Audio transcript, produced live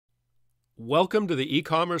Welcome to the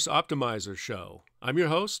E-commerce Optimizer Show. I'm your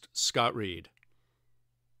host, Scott Reed.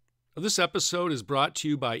 This episode is brought to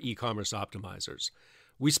you by E-commerce Optimizers.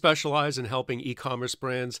 We specialize in helping e-commerce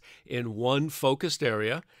brands in one focused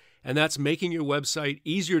area, and that's making your website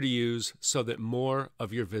easier to use so that more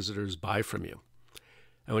of your visitors buy from you.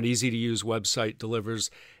 Now, an easy-to-use website delivers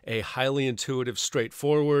a highly intuitive,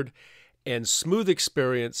 straightforward, and smooth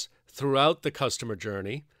experience throughout the customer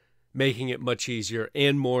journey, making it much easier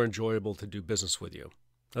and more enjoyable to do business with you.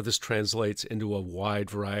 Now, this translates into a wide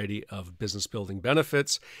variety of business building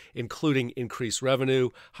benefits, including increased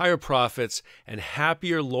revenue, higher profits, and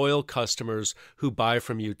happier, loyal customers who buy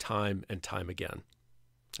from you time and time again.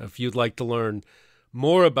 Now, if you'd like to learn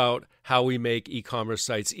more about how we make e-commerce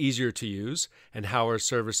sites easier to use and how our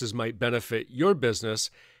services might benefit your business,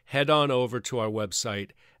 head on over to our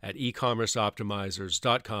website at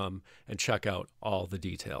ecommerceoptimizers.com and check out all the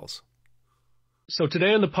details. So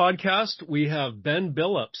today on the podcast, we have Ben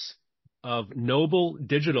Billups of Noble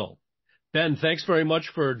Digital. Ben, thanks very much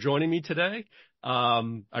for joining me today.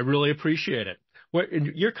 I really appreciate it.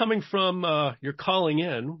 You're coming from, you're calling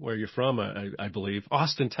in, where you're from, I believe,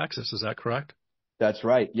 Austin, Texas. Is that correct? That's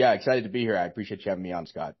right. Yeah, excited to be here. I appreciate you having me on,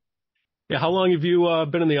 Scott. Yeah, how long have you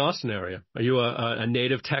been in the Austin area? Are you a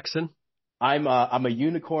native Texan? I'm a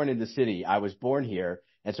unicorn in the city. I was born here,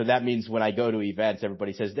 and so that means when I go to events,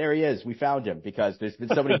 everybody says, "There he is, we found him," because there's been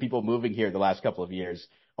so many people moving here the last couple of years.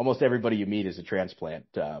 Almost everybody you meet is a transplant.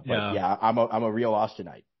 Yeah, I'm a real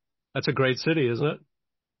Austinite. That's a great city, isn't it?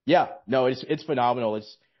 Yeah, no, it's phenomenal.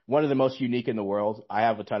 It's one of the most unique in the world. I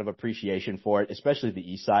have a ton of appreciation for it, especially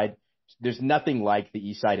the East Side. There's nothing like the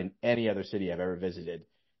East Side in any other city I've ever visited.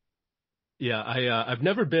 Yeah, I've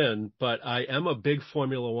never been, but I am a big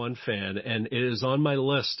Formula One fan, and it is on my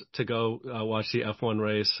list to go watch the F1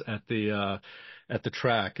 race at the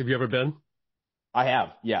track. Have you ever been? I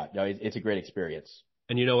have. Yeah, no, it's a great experience.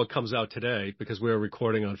 And you know what comes out today, because we're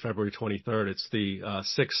recording on February 23rd. It's the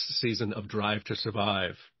sixth season of Drive to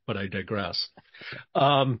Survive, but I digress.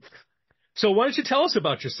 So why don't you tell us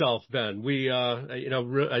about yourself, Ben?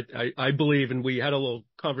 I believe, and we had a little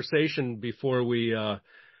conversation before we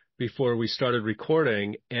started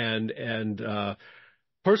recording, and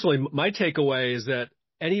personally, my takeaway is that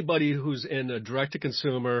anybody who's in a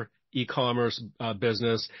direct-to-consumer e-commerce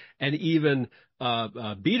business and even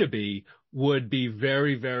B2B would be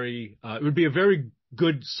it would be a very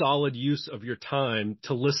good, solid use of your time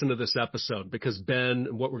to listen to this episode, because Ben,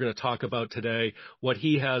 what we're going to talk about today, what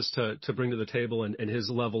he has to bring to the table and his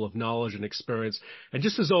level of knowledge and experience, and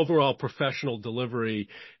just his overall professional delivery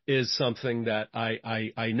is something that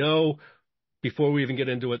I know before we even get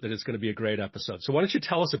into it that it's going to be a great episode. So why don't you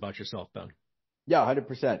tell us about yourself, Ben? Yeah,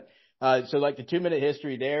 100%. So like the 2-minute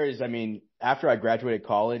history there is, after I graduated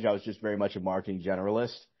college, I was just very much a marketing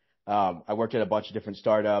generalist. I worked at a bunch of different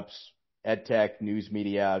startups, ed tech, news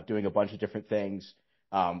media, doing a bunch of different things.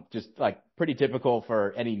 Just like pretty typical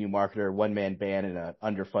for any new marketer, one-man band in an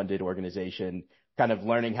underfunded organization, kind of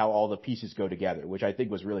learning how all the pieces go together, which I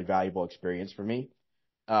think was really valuable experience for me.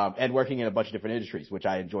 And working in a bunch of different industries, which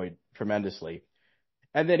I enjoyed tremendously.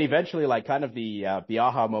 And then eventually, like kind of the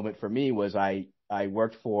aha moment for me was I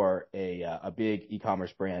worked for a big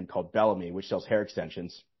e-commerce brand called Bellamy, which sells hair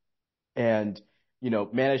extensions, and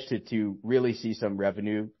managed to really see some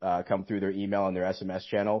revenue come through their email and their SMS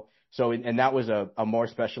channel. So, and that was a more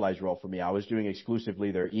specialized role for me. I was doing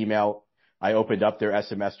exclusively their email. I opened up their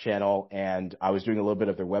SMS channel, and I was doing a little bit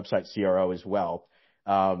of their website CRO as well.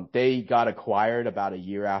 They got acquired about a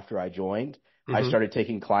year after I joined. Mm-hmm. I started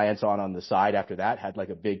taking clients on the side after that, had like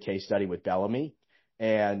a big case study with Bellamy.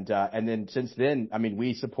 And then since then,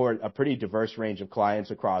 we support a pretty diverse range of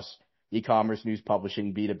clients across e-commerce, news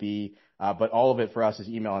publishing, B2B, but all of it for us is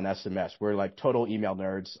email and SMS. We're like total email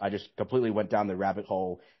nerds. I just completely went down the rabbit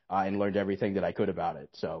hole and learned everything that I could about it.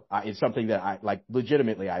 So it's something that I like,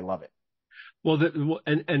 legitimately, I love it. Well,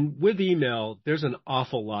 and with email, there's an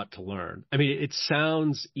awful lot to learn. It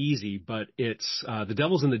sounds easy, but it's the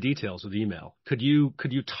devil's in the details with email. Could you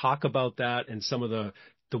talk about that and some of the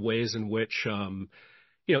ways in which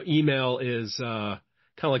email is kind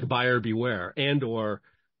of like buyer beware, and or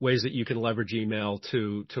ways that you can leverage email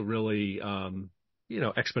to really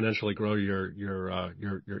exponentially grow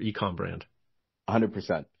your e-com brand?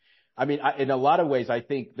 100%. In a lot of ways, I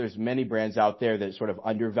think there's many brands out there that sort of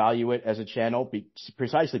undervalue it as a channel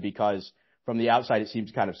precisely because from the outside, it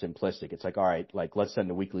seems kind of simplistic. It's like, all right, like let's send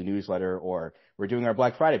a weekly newsletter, or we're doing our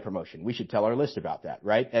Black Friday promotion. We should tell our list about that,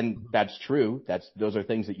 right? And that's true. Those are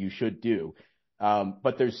things that you should do.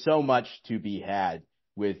 But there's so much to be had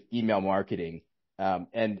with email marketing.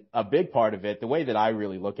 And a big part of it, the way that I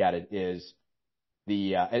really look at it is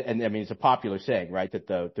and I mean, it's a popular saying, right? That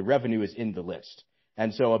the revenue is in the list.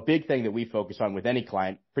 And so a big thing that we focus on with any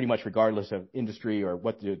client, pretty much regardless of industry or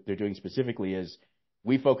what they're doing specifically, is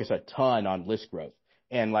we focus a ton on list growth.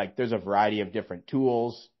 And like, there's a variety of different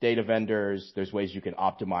tools, data vendors. There's ways you can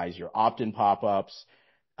optimize your opt-in pop-ups.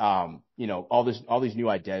 All these new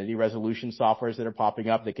identity resolution softwares that are popping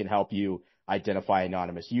up that can help you identify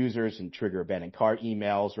anonymous users and trigger abandoned cart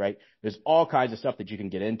emails, right? There's all kinds of stuff that you can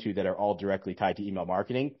get into that are all directly tied to email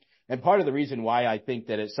marketing. And part of the reason why I think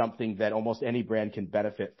that it's something that almost any brand can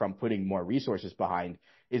benefit from putting more resources behind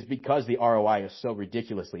is because the ROI is so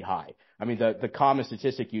ridiculously high. I mean, the common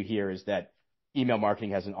statistic you hear is that email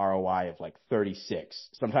marketing has an ROI of like 36.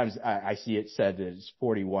 Sometimes I see it said that it's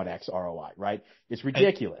 41x ROI, right? It's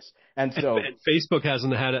ridiculous. And Facebook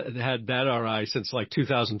hasn't had that ROI since like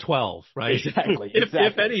 2012, right? Exactly.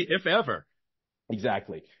 If ever.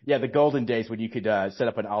 Exactly. Yeah, the golden days when you could set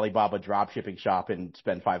up an Alibaba dropshipping shop and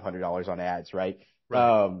spend $500 on ads, right?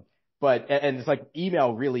 But it's like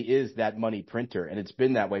email really is that money printer, and it's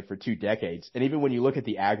been that way for 2 decades. And even when you look at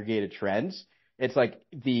the aggregated trends, it's like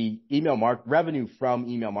the revenue from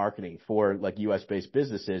email marketing for like US-based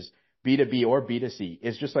businesses, B2B or B2C,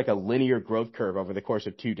 is just like a linear growth curve over the course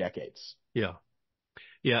of 2 decades. Yeah.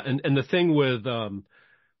 Yeah. And the thing with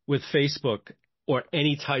Facebook or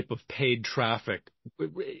any type of paid traffic,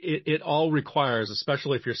 it all requires,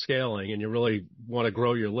 especially if you're scaling and you really want to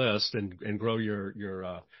grow your list and grow your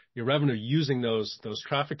revenue using those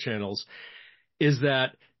traffic channels, is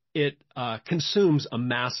that it consumes a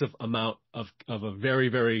massive amount of a very,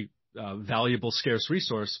 very valuable, scarce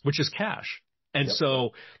resource, which is cash. And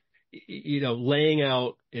so, laying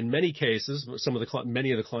out in many cases,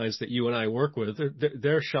 many of the clients that you and I work with,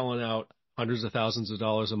 they're shelling out hundreds of thousands of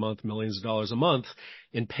dollars a month, millions of dollars a month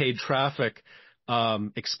in paid traffic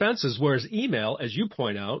expenses, whereas email, as you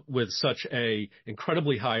point out, with such a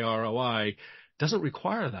incredibly high ROI, doesn't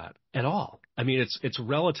require that at all. I mean, it's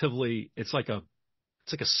like a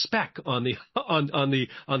speck on the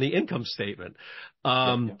income statement.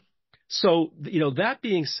 So that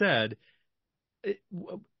being said,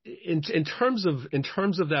 in terms of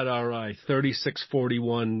that ROI,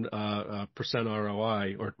 36-41%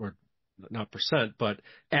 ROI, or not percent, but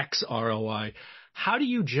X ROI, how do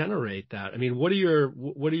you generate that? I mean, what are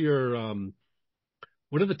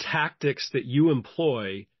the tactics that you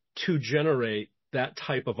employ to generate that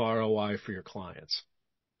type of ROI for your clients?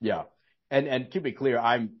 Yeah. And to be clear,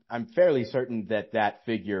 I'm fairly certain that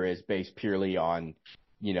figure is based purely on,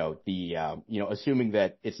 assuming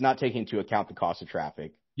that it's not taking into account the cost of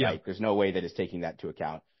traffic. Yeah. Right? There's no way that it's taking that into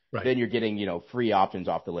account. Right. Then you're getting, free opt-ins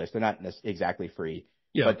off the list. They're not exactly free.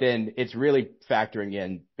 Yeah. But then it's really factoring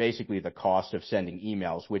in basically the cost of sending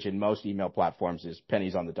emails, which in most email platforms is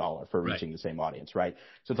pennies on the dollar for reaching the same audience, right?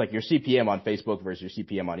 So it's like your CPM on Facebook versus your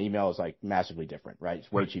CPM on email is like massively different, right?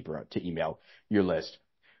 It's way cheaper to email your list.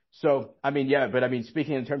 So, I mean, yeah, but I mean,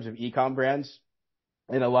 speaking in terms of e-com brands,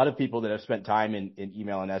 and a lot of people that have spent time in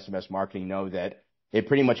email and SMS marketing know that it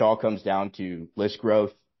pretty much all comes down to list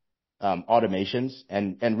growth, automations,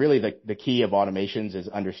 and really the key of automations is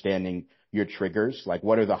understanding your triggers, like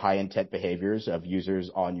what are the high intent behaviors of users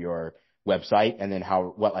on your website, and then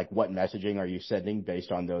what messaging are you sending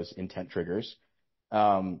based on those intent triggers,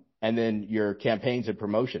 and then your campaigns and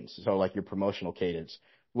promotions, so like your promotional cadence,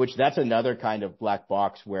 which that's another kind of black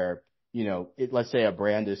box where let's say a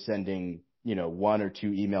brand is sending 1 or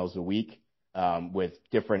 2 emails a week with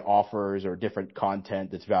different offers or different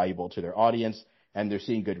content that's valuable to their audience, and they're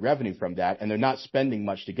seeing good revenue from that, and they're not spending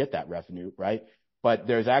much to get that revenue, right? But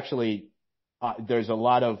there's actually there's a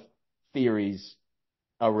lot of theories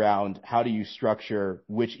around how do you structure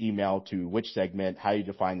which email to which segment, how you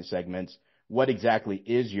define the segments, what exactly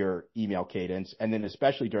is your email cadence, and then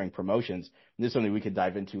especially during promotions, and this is something we could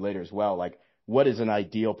dive into later as well, like what is an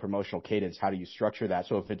ideal promotional cadence? How do you structure that?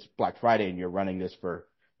 So if it's Black Friday and you're running this for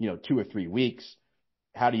 2 or 3 weeks,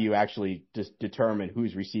 how do you actually just determine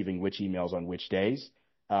who's receiving which emails on which days?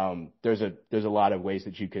 There's a lot of ways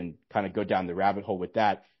that you can kind of go down the rabbit hole with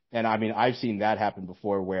that. And I mean, I've seen that happen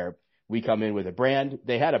before where we come in with a brand.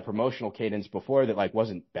 They had a promotional cadence before that like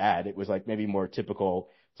wasn't bad. It was like maybe more typical.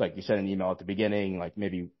 It's like you send an email at the beginning, like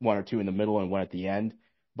maybe 1 or 2 in the middle and 1 at the end.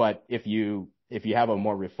 But if you have a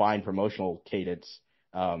more refined promotional cadence,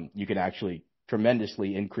 you can actually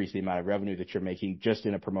tremendously increase the amount of revenue that you're making just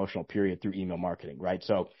in a promotional period through email marketing, right?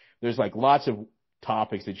 So there's like lots of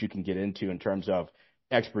topics that you can get into in terms of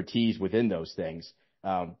expertise within those things.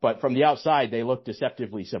 But from the outside, they look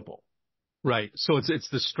deceptively simple. Right. So it's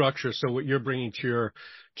the structure. So what you're bringing to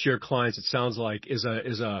your clients, it sounds like, is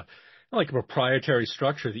a like a proprietary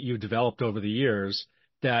structure that you've developed over the years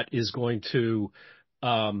that is going to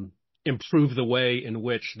improve the way in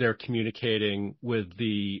which they're communicating with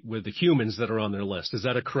the humans that are on their list. Is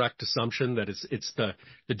that a correct assumption that it's the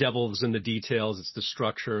devil's in the details, it's the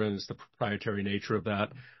structure and it's the proprietary nature of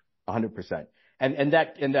that? 100%. And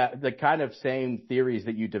the kind of same theories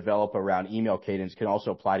that you develop around email cadence can also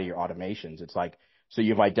apply to your automations. It's like, so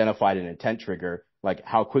you've identified an intent trigger, like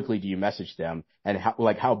how quickly do you message them, and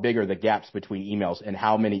how big are the gaps between emails and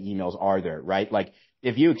how many emails are there, right? Like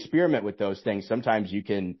if you experiment with those things, sometimes you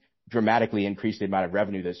can dramatically increase the amount of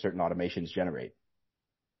revenue that certain automations generate.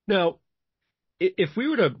 Now, if we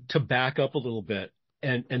were to back up a little bit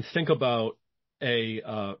and think about a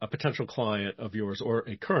potential client of yours or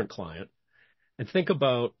a current client, and think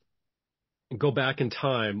about and go back in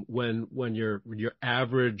time when your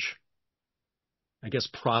average, I guess,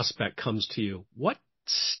 prospect comes to you, what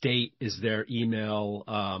state is their email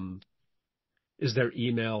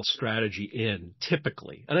strategy in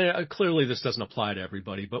typically? And clearly this doesn't apply to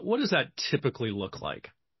everybody, but what does that typically look like?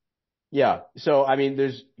 Yeah. So, I mean,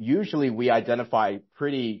 we identify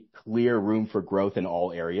pretty clear room for growth in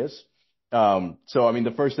all areas. So, I mean,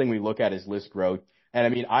 the first thing we look at is list growth. And I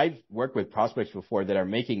mean, I've worked with prospects before that are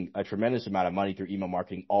making a tremendous amount of money through email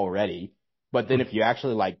marketing already. But then if you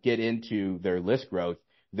actually like get into their list growth,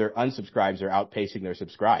 their unsubscribes are outpacing their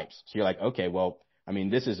subscribes. So you're like, okay, well, I mean,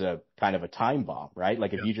 this is a kind of a time bomb, right?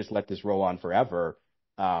 Like if you just let this roll on forever,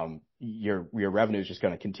 your revenue is just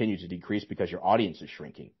going to continue to decrease because your audience is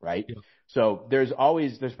shrinking, right? Yeah. So there's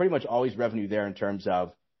pretty much always revenue there in terms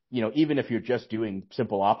of, even if you're just doing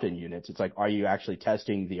simple opt-in units, it's like, are you actually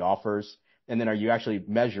testing the offers? And then are you actually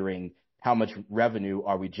measuring how much revenue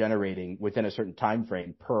are we generating within a certain time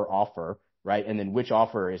frame per offer, right? And then which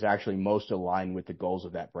offer is actually most aligned with the goals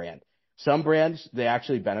of that brand. Some brands, they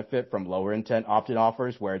actually benefit from lower intent opt-in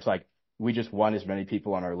offers where it's like, we just want as many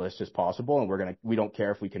people on our list as possible, and we don't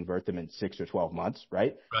care if we convert them in 6 or 12 months,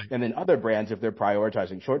 right? Right. And then other brands, if they're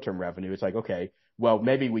prioritizing short-term revenue, it's like, okay, well,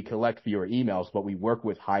 maybe we collect fewer emails, but we work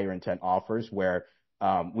with higher intent offers where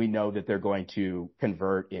we know that they're going to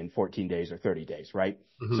convert in 14 days or 30 days, right?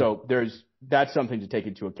 Mm-hmm. So that's something to take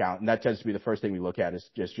into account, and that tends to be the first thing we look at is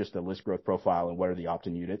just the list growth profile and what are the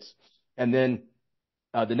opt-in units. And then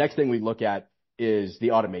the next thing we look at is the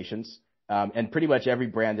automations. And pretty much every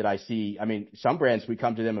brand that I see, I mean, some brands, we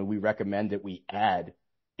come to them and we recommend that we add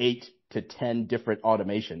 8 to 10 different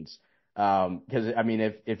automations. Because, I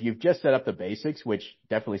mean, if you've just set up the basics, which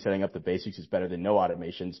definitely setting up the basics is better than no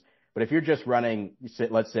automations. But if you're just running,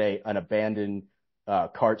 let's say, an abandoned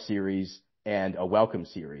cart series and a welcome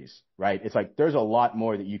series, right? It's like there's a lot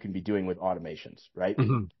more that you can be doing with automations, right?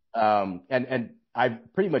 Mm-hmm. And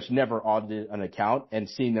I've pretty much never audited an account and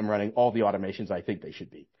seen them running all the automations I think they should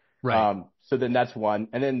be. Right. So then that's one.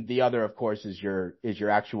 And then the other, of course, is your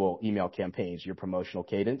actual email campaigns, your promotional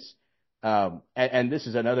cadence. And this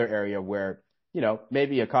is another area where,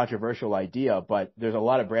 maybe a controversial idea, but there's a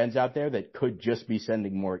lot of brands out there that could just be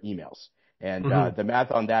sending more emails. And mm-hmm. The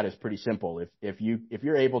math on that is pretty simple. If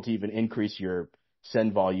you're able to even increase your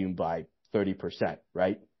send volume by 30%,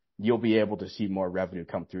 right, you'll be able to see more revenue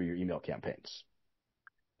come through your email campaigns.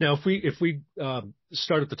 Now, if we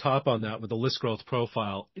start at the top on that with the list growth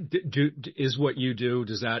profile, is what you do,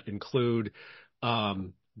 does that include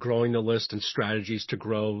growing the list and strategies to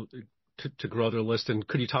grow their list? And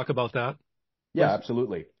could you talk about that? Yeah,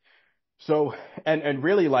 absolutely. So, and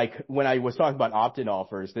really, like when I was talking about opt-in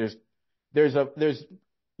offers,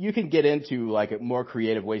 you can get into like more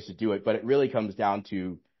creative ways to do it, but it really comes down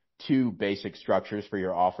to 2 basic structures for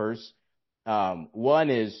your offers. One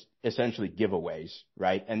is essentially giveaways,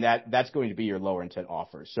 right? And that's going to be your lower intent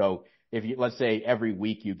offer. So let's say every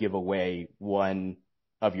week you give away one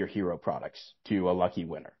of your hero products to a lucky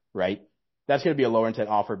winner, right? That's going to be a lower intent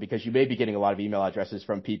offer because you may be getting a lot of email addresses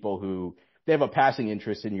from people who they have a passing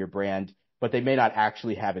interest in your brand, but they may not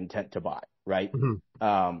actually have intent to buy, right?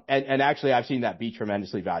 Mm-hmm. And actually I've seen that be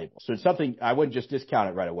tremendously valuable. So it's something I wouldn't just discount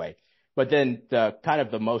it right away. But then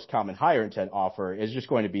the most common higher intent offer is just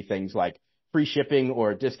going to be things like free shipping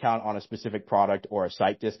or a discount on a specific product or a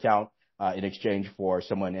site discount in exchange for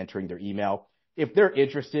someone entering their email. If they're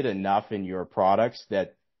interested enough in your products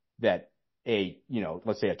that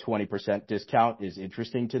let's say a 20% discount is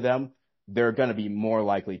interesting to them, they're going to be more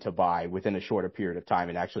likely to buy within a shorter period of time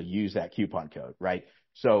and actually use that coupon code, right?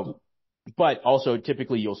 So, but also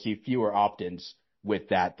typically you'll see fewer opt-ins with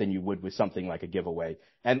that than you would with something like a giveaway.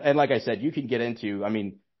 And like I said, you can get into, I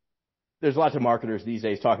mean, there's lots of marketers these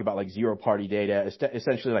days talking about like zero party data,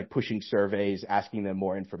 essentially like pushing surveys, asking them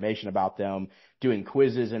more information about them, doing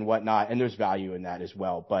quizzes and whatnot. And there's value in that as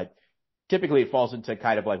well. But typically it falls into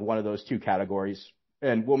kind of like one of those 2 categories,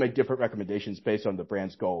 and we'll make different recommendations based on the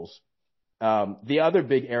brand's goals. The other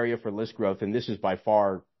big area for list growth, and this is by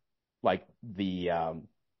far like the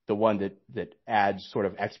one that adds sort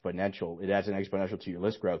of exponential. It adds an exponential to your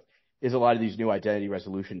list growth, is a lot of these new identity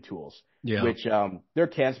resolution tools, which they're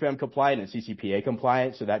CAN spam compliant and CCPA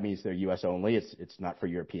compliant. So that means they're US only. It's not for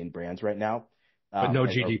European brands right now. But no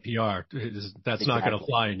GDPR. That's not going to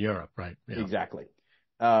fly in Europe, right? Yeah. Exactly.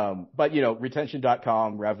 But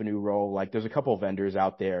retention.com, revenue roll, like there's a couple of vendors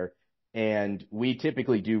out there, and we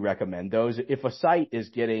typically do recommend those. If a site is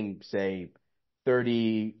getting, say,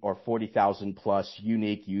 30 or 40,000 plus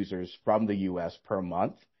unique users from the US per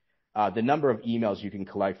month, the number of emails you can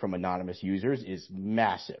collect from anonymous users is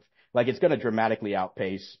massive. Like it's going to dramatically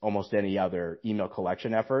outpace almost any other email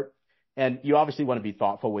collection effort. And you obviously want to be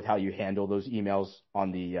thoughtful with how you handle those emails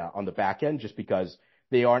on the back end, just because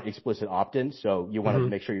they aren't explicit opt-ins. So you want to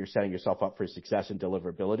make sure you're setting yourself up for success and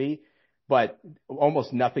deliverability. But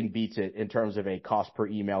almost nothing beats it in terms of a cost per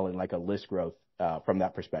email and like a list growth from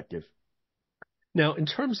that perspective. Now, in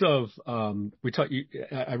terms of,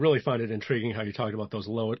 I really find it intriguing how you talked about those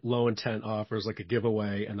low intent offers, like a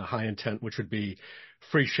giveaway, and the high intent, which would be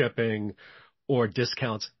free shipping or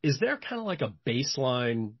discounts. Is there kind of like a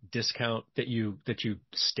baseline discount that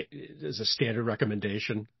is a standard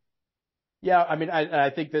recommendation? Yeah, I mean, I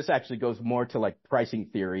think this actually goes more to like pricing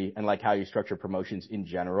theory and like how you structure promotions in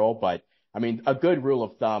general. But I mean, a good rule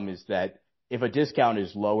of thumb is that if a discount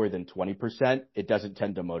is lower than 20%, it doesn't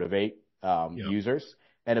tend to motivate users.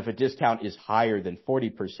 And if a discount is higher than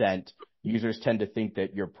 40%, users tend to think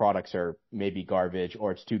that your products are maybe garbage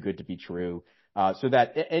or it's too good to be true. So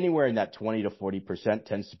that anywhere in that 20 to 40%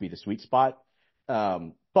 tends to be the sweet spot.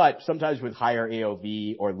 But sometimes with higher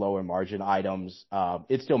AOV or lower margin items,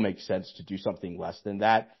 it still makes sense to do something less than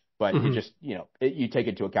that. But you just, you take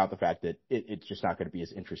into account the fact that it's just not going to be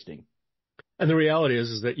as interesting. And the reality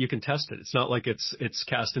is that you can test it. It's not like it's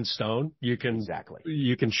cast in stone. You can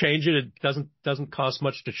change it. It doesn't cost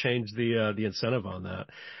much to change the incentive on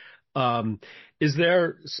that. Is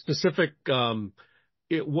there specific?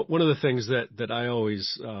 One of the things that I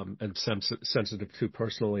always am sensitive to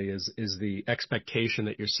personally is the expectation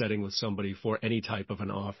that you're setting with somebody for any type of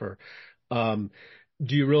an offer. Do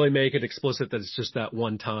you really make it explicit that it's just that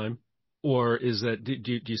one time? Or is that, do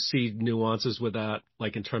you see nuances with that,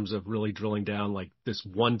 like in terms of really drilling down, like this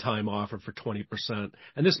one-time offer for 20%?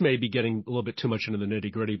 And this may be getting a little bit too much into the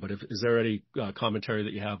nitty-gritty, but is there any commentary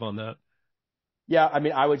that you have on that? Yeah, I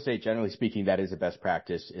mean, I would say generally speaking, that is the best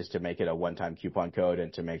practice, is to make it a one-time coupon code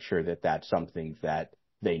and to make sure that that's something that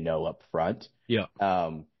they know up front. Yeah.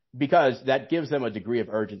 Because that gives them a degree of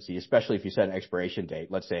urgency, especially if you set an expiration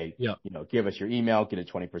date. Let's say, give us your email, get a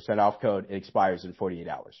 20% off code. It expires in 48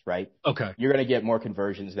 hours, right? Okay. You're going to get more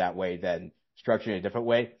conversions that way than structuring it a different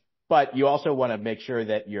way. But you also want to make sure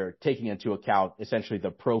that you're taking into account essentially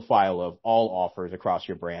the profile of all offers across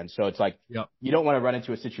your brand. So it's like, you don't want to run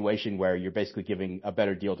into a situation where you're basically giving a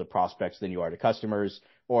better deal to prospects than you are to customers,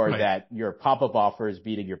 or that your pop-up offer is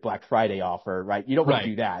beating your Black Friday offer, right? You don't want to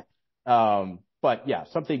do that. But yeah,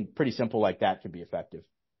 something pretty simple like that could be effective.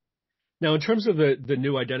 Now, in terms of the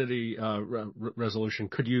new identity resolution,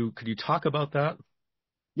 could you talk about that?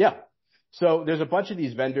 Yeah. So there's a bunch of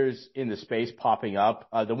these vendors in the space popping up.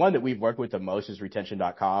 The one that we've worked with the most is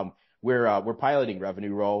retention.com. We're piloting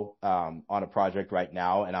revenue roll on a project right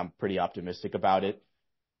now, and I'm pretty optimistic about it.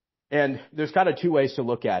 And there's kind of two ways to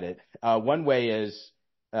look at it. One way is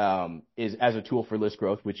as a tool for list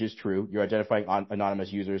growth, which is true. You're identifying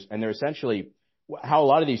anonymous users, and they're essentially, how a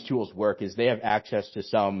lot of these tools work is they have access to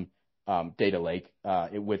some data lake.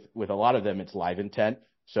 With a lot of them, it's live intent.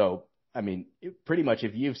 So, I mean, pretty much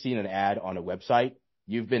if you've seen an ad on a website,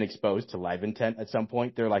 you've been exposed to live intent at some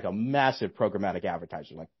point. They're like a massive programmatic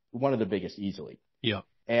advertiser, like one of the biggest easily. Yeah.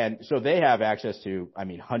 And so they have access to, I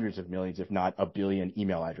mean, hundreds of millions, if not a billion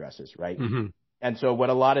email addresses, right? Mm-hmm. And so what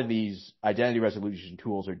a lot of these identity resolution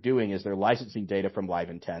tools are doing is they're licensing data from live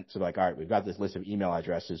intent. So like, all right, we've got this list of email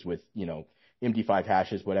addresses with, MD5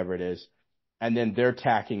 hashes, whatever it is. And then they're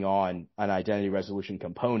tacking on an identity resolution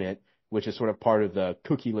component, which is sort of part of the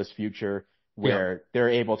cookieless future where they're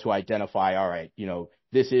able to identify, all right,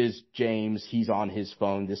 this is James. He's on his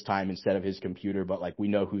phone this time instead of his computer, but like we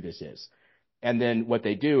know who this is. And then what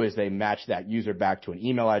they do is they match that user back to an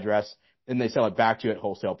email address and they sell it back to you at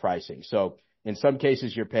wholesale pricing. So in some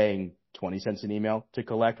cases, you're paying 20 cents an email to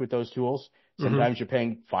collect with those tools. Sometimes you're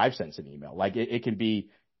paying 5 cents an email. Like it can be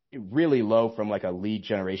really low from like a lead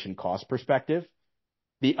generation cost perspective.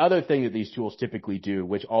 The other thing that these tools typically do,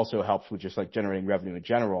 which also helps with just like generating revenue in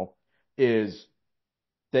general, is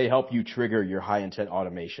they help you trigger your high intent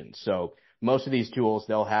automation. So most of these tools,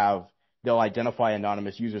 they'll identify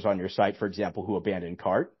anonymous users on your site, for example, who abandoned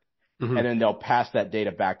cart. Mm-hmm. and then they'll pass that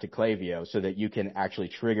data back to Klaviyo so that you can actually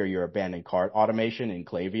trigger your abandoned cart automation in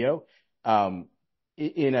Klaviyo.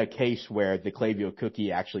 In a case where the Klaviyo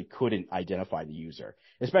cookie actually couldn't identify the user,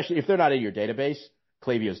 especially if they're not in your database,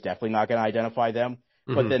 Klaviyo is definitely not going to identify them.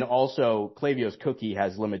 Mm-hmm. But then also Klaviyo's cookie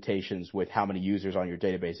has limitations with how many users on your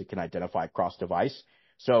database it can identify cross device.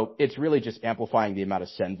 So it's really just amplifying the amount of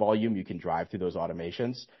send volume you can drive through those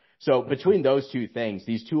automations. So between those two things,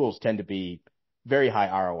 these tools tend to be very high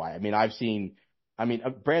ROI.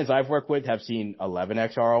 Brands I've worked with have seen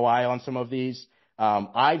 11x ROI on some of these.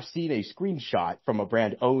 I've seen a screenshot from a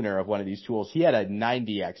brand owner of one of these tools. He had a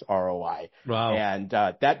 90x ROI. Wow. And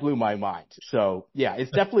that blew my mind. So yeah,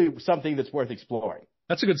 it's definitely something that's worth exploring.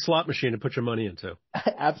 That's a good slot machine to put your money into.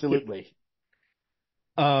 Absolutely.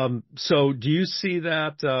 So do you see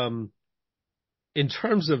that in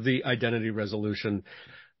terms of the identity resolution,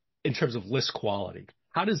 in terms of list quality,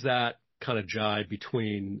 how does that kind of jive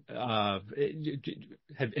between, have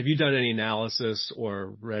you done any analysis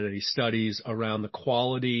or read any studies around the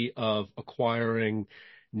quality of acquiring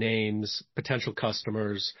names, potential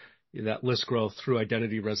customers, that list growth through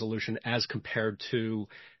identity resolution as compared to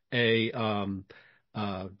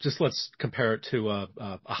just let's compare it to a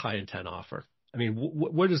high intent offer? I mean,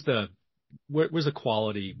 where's the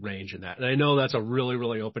quality range in that? And I know that's a really,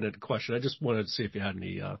 really open-ended question. I just wanted to see if you had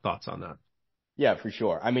any thoughts on that. Yeah, for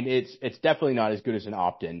sure. I mean, it's definitely not as good as an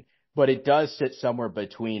opt-in, but it does sit somewhere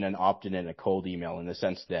between an opt-in and a cold email in the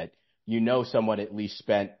sense that someone at least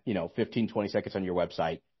spent 15, 20 seconds on your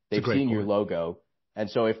website. They've seen your logo. And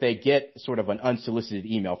so if they get sort of an unsolicited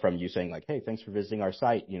email from you saying like, hey, thanks for visiting our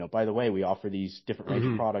site. By the way, we offer these different range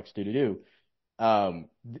of products,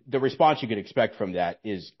 the response you could expect from that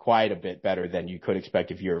is quite a bit better than you could expect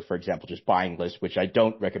if you're, for example, just buying lists, which I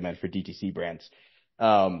don't recommend for DTC brands.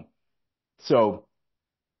 But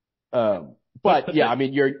yeah, I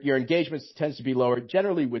mean, your engagement tends to be lower.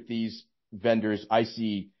 Generally with these vendors, I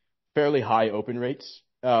see fairly high open rates,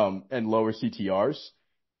 and lower CTRs.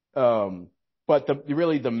 But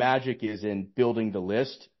the magic is in building the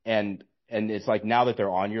list, and it's like now that they're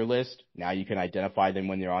on your list, now you can identify them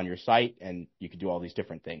when they're on your site, and you can do all these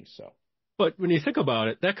different things. So. But when you think about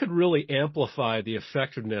it, that could really amplify the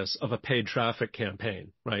effectiveness of a paid traffic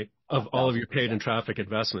campaign, right? Of all of your paid and traffic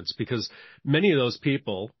investments, because many of those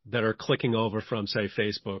people that are clicking over from, say,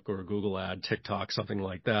 Facebook or a Google ad, TikTok, something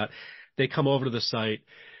like that, they come over to the site,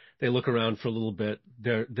 they look around for a little bit,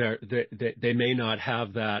 they may not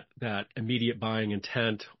have that immediate buying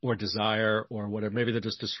intent or desire or whatever. Maybe they're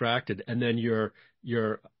just distracted, and then you're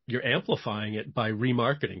amplifying it by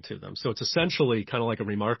remarketing to them. So it's essentially kind of like a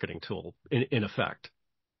remarketing tool in effect.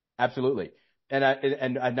 Absolutely. And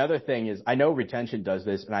another thing is, I know retention does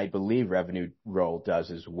this, and I believe Revenue Roll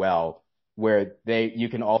does as well, where you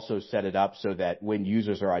can also set it up so that when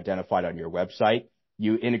users are identified on your website,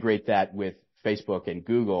 you integrate that with Facebook and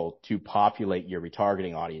Google to populate your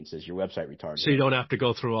retargeting audiences, your website retargeting. So you don't have to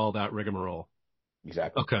go through all that rigmarole.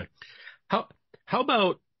 Exactly. Okay. How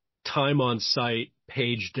about time on site,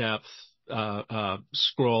 page depth,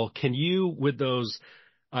 scroll? Can you, with those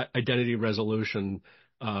identity resolution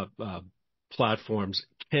platforms,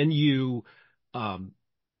 can you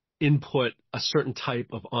input a certain type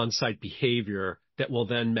of on-site behavior that will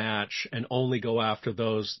then match and only go after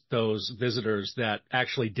those visitors that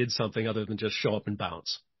actually did something other than just show up and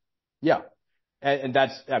bounce? Yeah.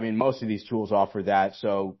 And most of these tools offer that.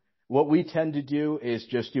 So what we tend to do is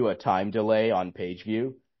just do a time delay on page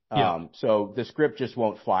view. So the script just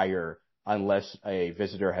won't fire unless a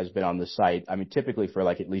visitor has been on the site. I mean, typically for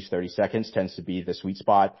like at least 30 seconds tends to be the sweet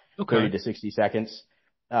spot, 30 to 60 seconds.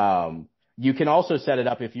 You can also set it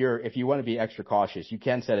up if you want to be extra cautious, you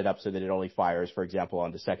can set it up so that it only fires, for example,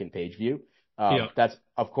 on the second page view. That's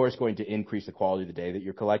of course going to increase the quality of the data that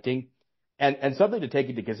you're collecting. And something to take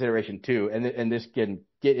into consideration too, and this can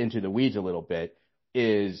get into the weeds a little bit,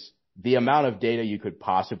 is the amount of data you could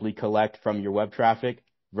possibly collect from your web traffic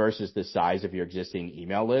versus the size of your existing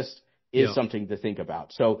email list is something to think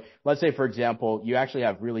about. So let's say, for example, you actually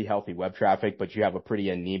have really healthy web traffic, but you have a pretty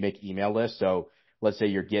anemic email list. So let's say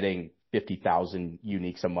you're getting 50,000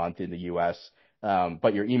 uniques a month in the US,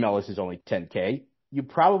 but your email list is only 10K. You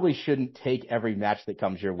probably shouldn't take every match that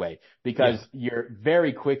comes your way, because your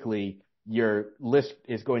list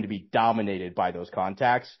is going to be dominated by those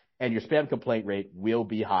contacts, and your spam complaint rate will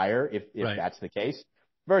be higher if that's the case.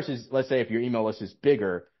 Versus, let's say if your email list is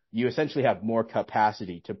bigger, you essentially have more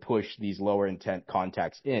capacity to push these lower intent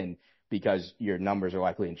contacts in, because your numbers are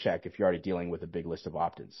likely in check if you're already dealing with a big list of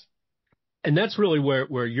opt-ins. And that's really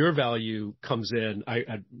where your value comes in.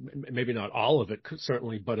 Maybe not all of it,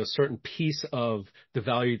 certainly, but a certain piece of the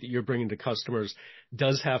value that you're bringing to customers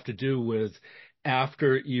does have to do with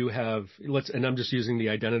after you have, and I'm just using the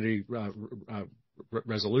identity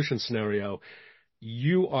resolution scenario,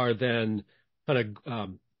 you are then kind of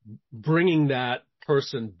bringing that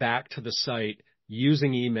person back to the site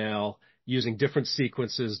using email, using different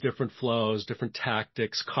sequences, different flows, different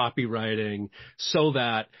tactics, copywriting, so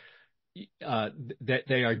that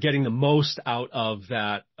they are getting the most out of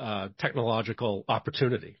that technological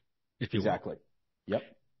opportunity, if you will. Exactly. Yep.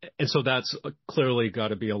 And so that's clearly got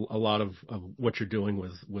to be a lot of what you're doing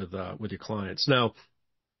with your clients. Now,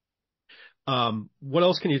 what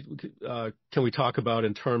else can we talk about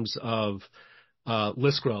in terms of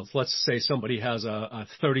list growth? Let's say somebody has a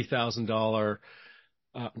 $30,000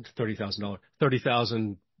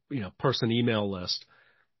 person email list.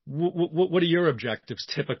 What are your objectives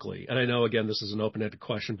typically? And I know, again, this is an open-ended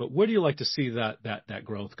question, but where do you like to see that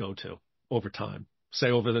growth go to over time? Say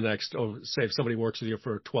say if somebody works with you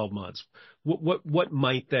for 12 months, what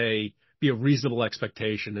might they be a reasonable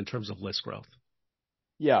expectation in terms of list growth?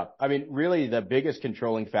 Yeah. I mean, really the biggest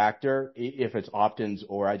controlling factor, if it's opt-ins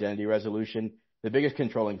or identity resolution, the biggest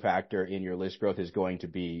controlling factor in your list growth is going to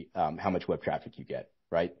be how much web traffic you get,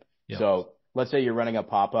 right? Yeah. So let's say you're running a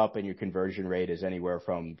pop-up and your conversion rate is anywhere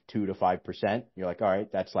from 2 to 5%. You're like, all right,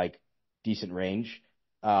 that's like decent range.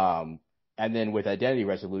 And then with identity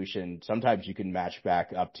resolution, sometimes you can match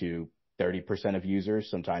back up to 30% of users.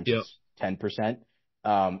 Sometimes it's 10%.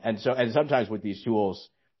 And sometimes with these tools,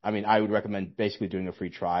 I mean, I would recommend basically doing a free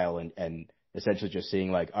trial and essentially just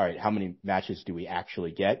seeing like, all right, how many matches do we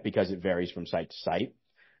actually get? Because it varies from site to site.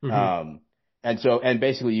 Mm-hmm. And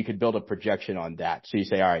basically you could build a projection on that. So you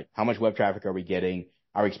say, all right, how much web traffic are we getting?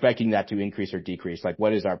 Are we expecting that to increase or decrease? Like,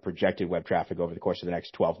 what is our projected web traffic over the course of the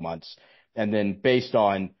next 12 months? And then based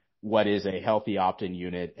on what is a healthy opt-in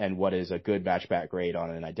unit and what is a good matchback rate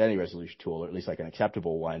on an identity resolution tool, or at least like an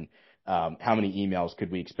acceptable one, how many emails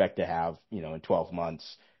could we expect to have, in 12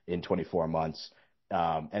 months, in 24 months?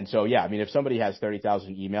 And so, yeah, I mean, if somebody has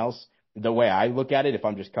 30,000 emails, the way I look at it, if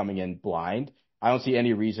I'm just coming in blind, I don't see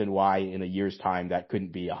any reason why in a year's time that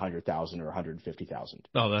couldn't be 100,000 or 150,000.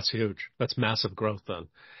 Oh, that's huge. That's massive growth then.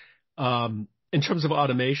 In terms of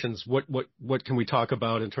automations, what can we talk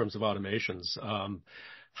about in terms of automations?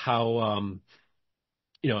 I've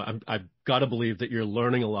got to believe that you're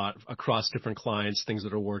learning a lot across different clients, things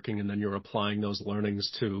that are working, and then you're applying those learnings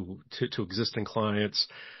to existing clients.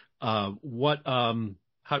 What can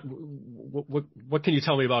you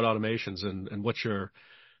tell me about automations and what's your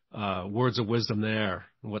words of wisdom there,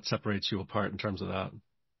 and what separates you apart in terms of that?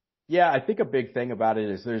 Yeah, I think a big thing about it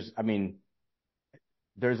is there's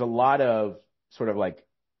a lot of sort of like,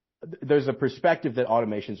 there's a perspective that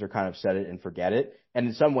automations are kind of set it and forget it. And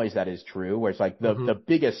in some ways that is true, where it's like the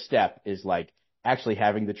biggest step is like actually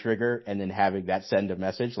having the trigger and then having that send a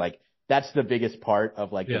message. Like that's the biggest part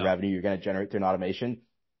of like the revenue you're going to generate through an automation.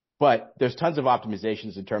 But there's tons of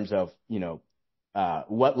optimizations in terms of,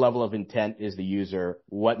 what level of intent is the user?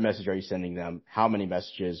 What message are you sending them? How many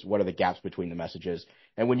messages? What are the gaps between the messages?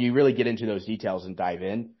 And when you really get into those details and dive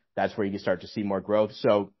in, that's where you can start to see more growth.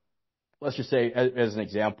 So let's just say, as an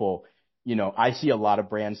example, I see a lot of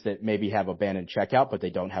brands that maybe have abandoned checkout, but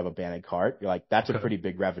they don't have abandoned cart. You're like, that's a pretty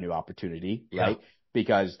big revenue opportunity, right? Yeah.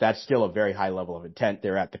 Because that's still a very high level of intent.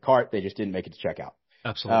 They're at the cart. They just didn't make it to checkout.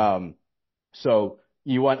 Absolutely. So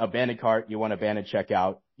you want abandoned cart, you want abandoned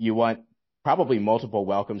checkout, you want probably multiple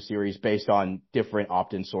welcome series based on different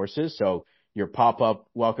opt-in sources. So your pop-up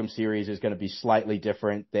welcome series is going to be slightly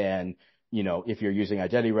different than, if you're using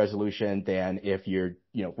identity resolution, than if you're,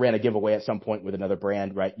 ran a giveaway at some point with another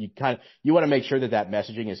brand, right? You want to make sure that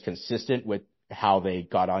messaging is consistent with how they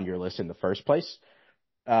got on your list in the first place.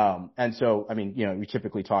 And so, I mean, we're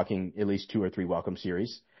typically talking at least 2 or 3 welcome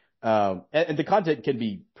series. And the content can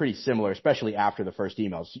be pretty similar, especially after the first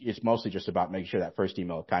emails. It's mostly just about making sure that first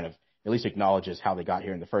email kind of at least acknowledges how they got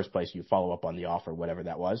here in the first place. You follow up on the offer, whatever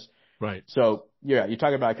that was. Right. So yeah, you're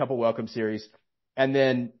talking about a couple welcome series, and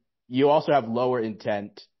then you also have lower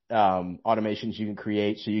intent automations you can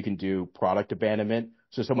create. So you can do product abandonment.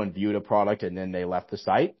 So someone viewed a product and then they left the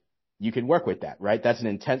site. You can work with that, right? That's an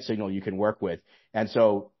intent signal you can work with. And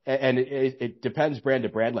so, and it depends brand to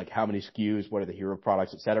brand, like how many SKUs, what are the hero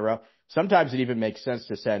products, et cetera. Sometimes it even makes sense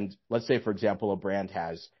to send, let's say, for example, a brand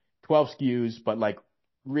has 12 SKUs, but like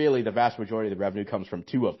really the vast majority of the revenue comes from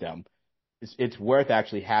 2 of them. It's worth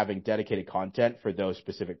actually having dedicated content for those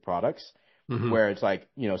specific products, where it's like,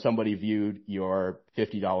 somebody viewed your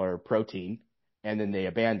 $50 protein and then they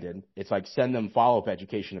abandon, it's like send them follow-up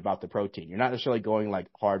education about the protein. You're not necessarily going like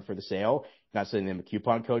hard for the sale, not sending them a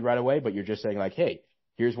coupon code right away, but you're just saying like, hey,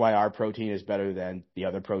 here's why our protein is better than the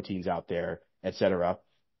other proteins out there, et cetera.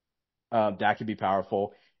 That can be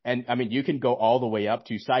powerful. And I mean, you can go all the way up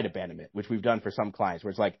to site abandonment, which we've done for some clients, where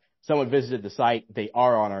it's like someone visited the site, they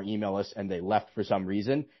are on our email list, and they left for some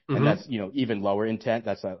reason. And that's, even lower intent.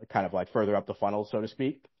 That's kind of like further up the funnel, so to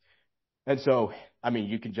speak. And so, I mean,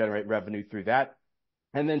 you can generate revenue through that.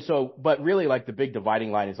 And then but really like the big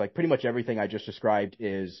dividing line is like pretty much everything I just described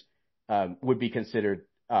would be considered,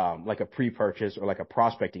 like a pre-purchase or like a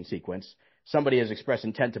prospecting sequence. Somebody has expressed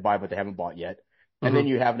intent to buy, but they haven't bought yet. And then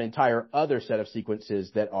you have an entire other set of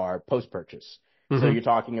sequences that are post-purchase. So you're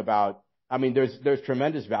talking about, I mean, there's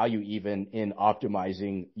tremendous value even in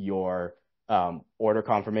optimizing your order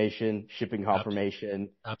confirmation, shipping confirmation.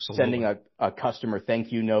 Absolutely. Sending a customer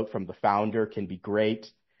thank you note from the founder can be great.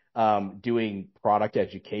 Doing product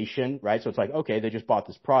education, right? So it's like, okay, they just bought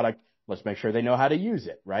this product. Let's make sure they know how to use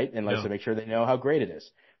it, right? And let's make sure they know how great it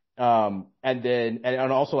is. And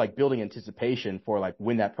also like building anticipation for like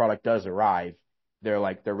when that product does arrive, they're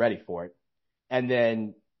ready for it. And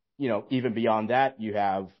then, even beyond that, you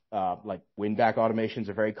have, like win back automations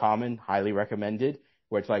are very common, highly recommended,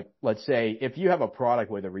 where it's like, let's say if you have a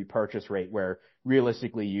product with a repurchase rate where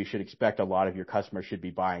realistically you should expect a lot of your customers should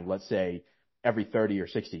be buying, let's say every 30 or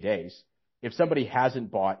 60 days. If somebody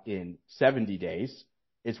hasn't bought in 70 days,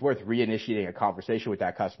 it's worth reinitiating a conversation with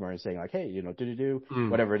that customer and saying like, hey,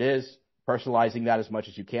 whatever it is, personalizing that as much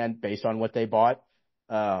as you can based on what they bought.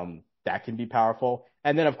 That can be powerful.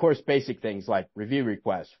 And then, of course, basic things like review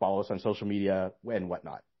requests, follow us on social media and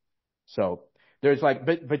whatnot. So there's like,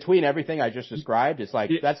 between everything I just described, it's like,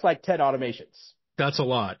 that's like 10 automations. That's a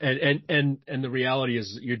lot. And the reality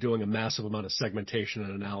is you're doing a massive amount of segmentation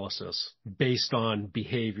and analysis based on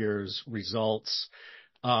behaviors, results,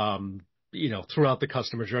 throughout the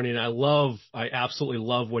customer journey. And I absolutely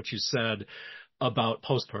love what you said about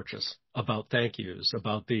post-purchase, about thank yous,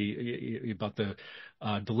 about the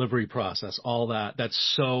delivery process, all that.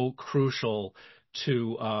 That's so crucial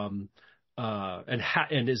to,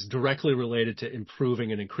 and is directly related to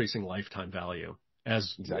improving and increasing lifetime value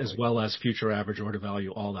as well as future average order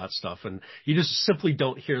value, all that stuff. And you just simply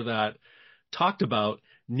don't hear that talked about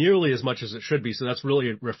nearly as much as it should be. So that's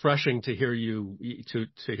really refreshing to hear you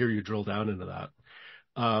drill down into that.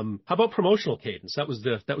 How about promotional cadence? That was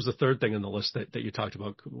the third thing on the list that you talked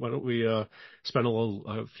about. Why don't we spend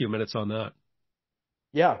a few minutes on that?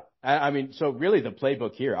 Yeah. I mean, so really the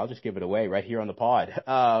playbook here, I'll just give it away right here on the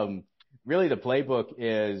pod. Really the playbook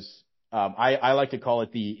is, I like to call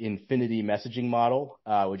it the infinity messaging model,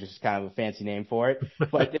 which is kind of a fancy name for it.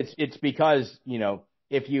 But it's because,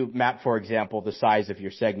 if you map, for example, the size of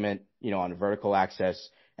your segment, on a vertical axis,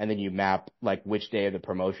 and then you map like which day of the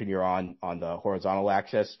promotion you're on the horizontal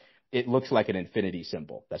axis, it looks like an infinity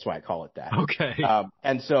symbol. That's why I call it that. Okay.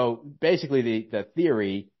 And so basically the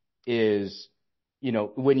theory is,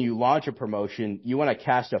 when you launch a promotion, you want to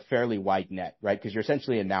cast a fairly wide net, right? Because you're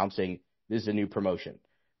essentially announcing this is a new promotion,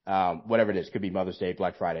 whatever it is. Could be Mother's Day,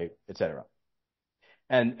 Black Friday, et cetera.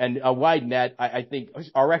 And a wide net, I think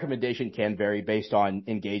our recommendation can vary based on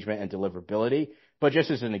engagement and deliverability. But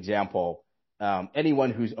just as an example,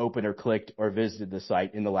 anyone who's opened or clicked or visited the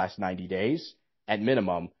site in the last 90 days, at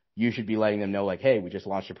minimum, you should be letting them know like, hey, we just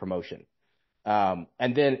launched a promotion. And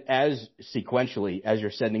then as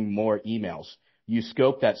you're sending more emails, you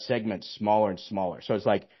scope that segment smaller and smaller. So it's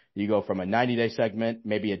like you go from a 90-day segment,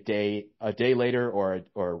 maybe a day later or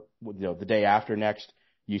the day after next,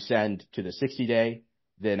 you send to the 60-day.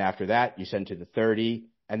 Then after that, you send to the 30.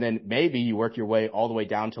 And then maybe you work your way all the way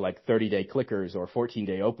down to like 30-day clickers or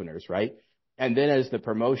 14-day openers, right? And then as the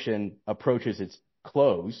promotion approaches its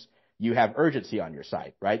close, you have urgency on your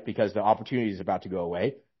site, right? Because the opportunity is about to go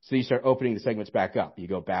away. So you start opening the segments back up. You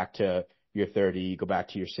go back to your 30, you go back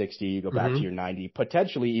to your 60, you go back to your 90,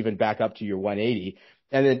 potentially even back up to your 180.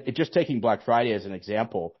 And then just taking Black Friday as an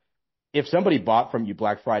example, if somebody bought from you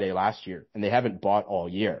Black Friday last year and they haven't bought all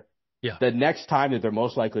year, the next time that they're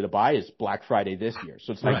most likely to buy is Black Friday this year.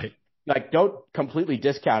 So it's like don't completely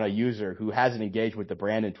discount a user who hasn't engaged with the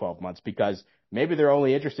brand in 12 months because maybe they're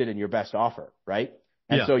only interested in your best offer, right?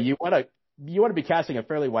 And so you want to be casting a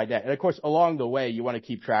fairly wide net. And of course, along the way, you want to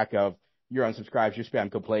keep track of your unsubscribes, your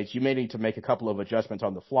spam complaints. You may need to make a couple of adjustments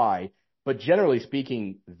on the fly, but generally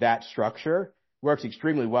speaking, that structure works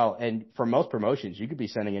extremely well. And for most promotions, you could be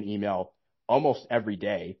sending an email almost every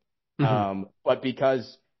day. But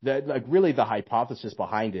because really the hypothesis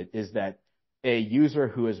behind it is that a user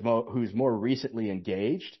who's more recently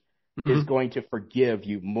engaged is going to forgive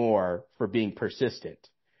you more for being persistent.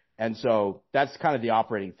 And so that's kind of the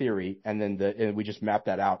operating theory. And then and we just map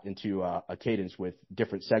that out into a cadence with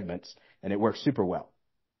different segments, and it works super well.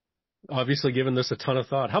 Obviously, given this a ton of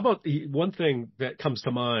thought. How about one thing that comes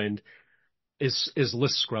to mind is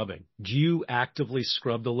list scrubbing. Do you actively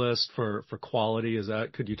scrub the list for quality?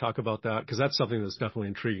 Could you talk about that? Because that's something that's definitely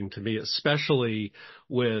intriguing to me, especially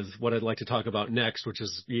with what I'd like to talk about next, which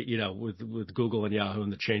is, with Google and Yahoo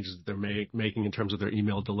and the changes that they're making in terms of their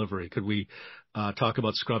email delivery. Could we talk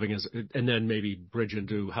about scrubbing and then maybe bridge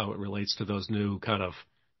into how it relates to those new kind of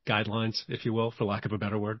guidelines, if you will, for lack of a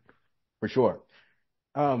better word? For sure.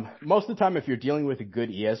 Most of the time, if you're dealing with a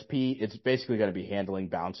good ESP, it's basically going to be handling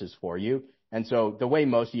bounces for you. And so the way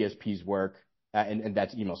most ESPs work, and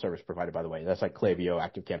that's email service provider, by the way, that's like Klaviyo,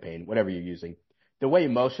 ActiveCampaign, whatever you're using. The way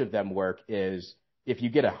most of them work is if you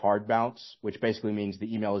get a hard bounce, which basically means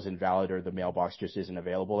the email is invalid or the mailbox just isn't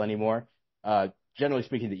available anymore, generally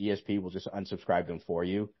speaking, the ESP will just unsubscribe them for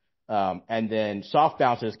you. And then soft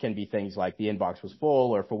bounces can be things like the inbox was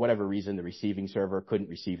full, or for whatever reason, the receiving server couldn't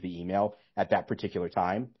receive the email at that particular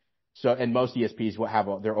time. So, and most ESPs will have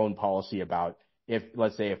their own policy about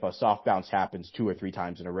let's say if a soft bounce happens 2 or 3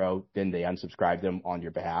 times in a row, then they unsubscribe them on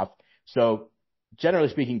your behalf. So generally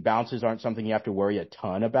speaking, bounces aren't something you have to worry a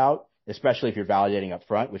ton about, especially if you're validating up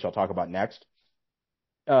front, which I'll talk about next.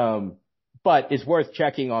 But it's worth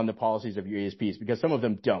checking on the policies of your ESPs because some of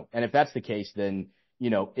them don't. And if that's the case, then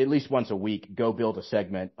at least once a week, go build a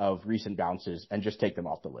segment of recent bounces and just take them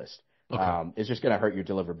off the list. Okay. It's just going to hurt your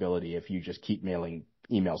deliverability if you just keep mailing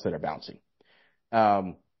emails that are bouncing.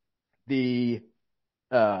 And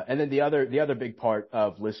then the other big part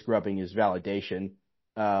of list scrubbing is validation.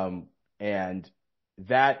 And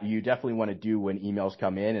that you definitely want to do when emails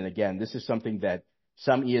come in. And again, this is something that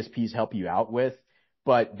some ESPs help you out with,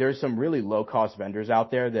 but there's some really low cost vendors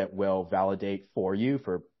out there that will validate for you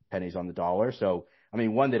for pennies on the dollar. So, I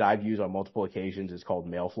mean, one that I've used on multiple occasions is called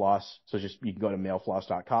MailFloss. So you can go to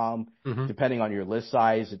mailfloss.com. Mm-hmm. Depending on your list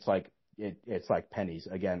size, it's like pennies,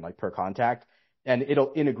 again, like per contact, and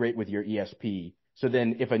it'll integrate with your ESP. So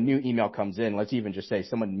then if a new email comes in, let's even just say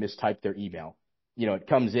someone mistyped their email, it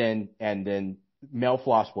comes in and then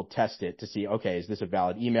MailFloss will test it to see, okay, is this a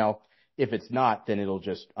valid email? If it's not, then it'll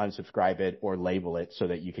just unsubscribe it or label it so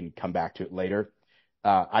that you can come back to it later.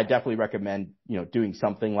 I definitely recommend, doing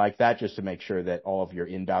something like that just to make sure that all of your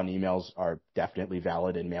inbound emails are definitely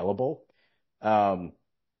valid and mailable.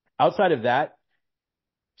 Outside of that,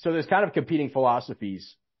 so there's kind of competing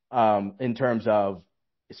philosophies in terms of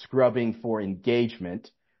scrubbing for engagement.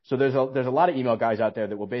 So there's a lot of email guys out there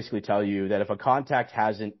that will basically tell you that if a contact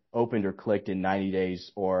hasn't opened or clicked in 90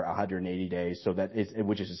 days or 180 days,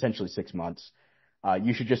 which is essentially 6 months,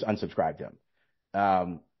 you should just unsubscribe them.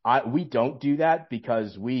 We don't do that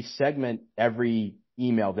because we segment every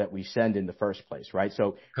email that we send in the first place, right? So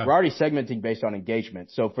okay. We're already segmenting based on engagement.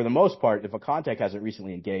 So for the most part, if a contact hasn't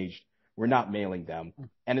recently engaged, we're not mailing them.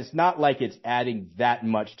 And it's not like it's adding that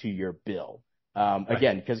much to your bill.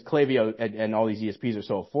 Again, because Klaviyo and all these ESPs are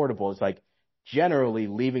so affordable, it's like generally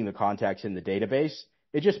leaving the contacts in the database.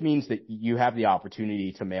 It just means that you have the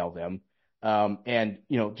opportunity to mail them. And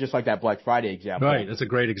just like that Black Friday example. Right. That's a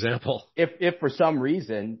great example. If for some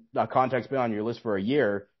reason a contact's been on your list for a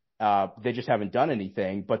year, they just haven't done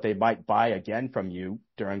anything, but they might buy again from you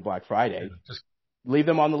during Black Friday. Yeah, just leave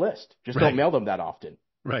them on the list. Just don't mail them that often.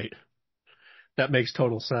 Right. That makes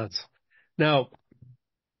total sense. Now,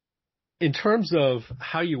 in terms of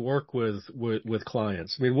how you work with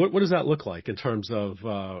clients, I mean, what does that look like in terms of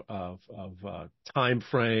time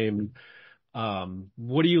frame?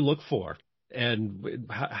 What do you look for, and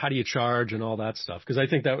how do you charge and all that stuff? Because I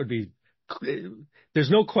think that would be,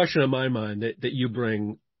 there's no question in my mind that you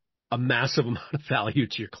bring a massive amount of value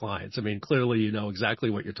to your clients. I mean, clearly you know exactly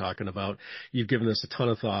what you're talking about. You've given this a ton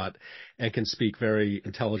of thought and can speak very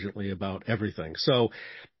intelligently about everything. So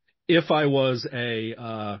if I was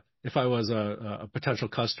a potential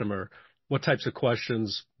customer, what types of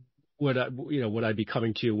questions would I be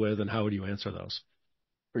coming to you with, and how would you answer those?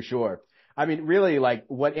 For sure. I mean, really, like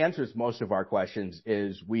what answers most of our questions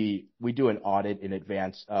is we do an audit in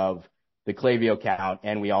advance of the Klaviyo account,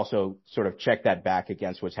 and we also sort of check that back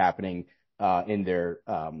against what's happening in their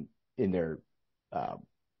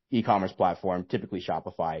e-commerce platform, typically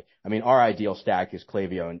Shopify. I mean, our ideal stack is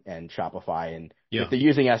Klaviyo and Shopify. And if they're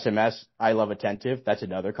using SMS, I love Attentive. That's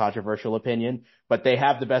another controversial opinion, but they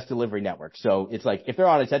have the best delivery network. So it's like, if they're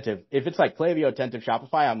on Attentive, if it's like Klaviyo, Attentive,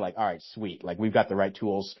 Shopify, I'm like, all right, sweet. Like we've got the right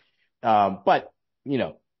tools. But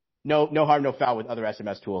no harm, no foul with other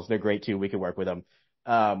SMS tools. They're great too. We can work with them.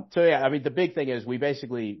 So yeah, I mean, the big thing is we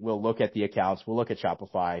basically will look at the accounts. We'll look at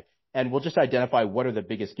Shopify. and we'll just identify what are the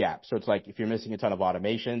biggest gaps. So it's like if you're missing a ton of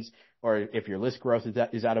automations or if your list growth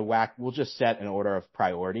is out of whack, we'll just set an order of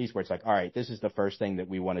priorities where it's like, all right, this is the first thing that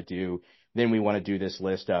we want to do. Then we want to do this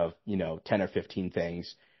list of, 10 or 15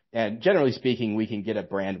 things. And generally speaking, we can get a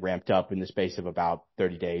brand ramped up in the space of about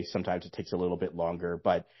 30 days. Sometimes it takes a little bit longer,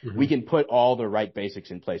 but we can put all the right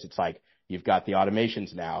basics in place. It's like you've got the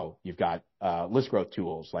automations now, you've got list growth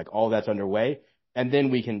tools, like all that's underway. And then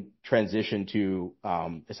we can transition to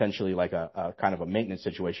essentially like a kind of a maintenance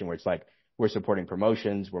situation where it's like we're supporting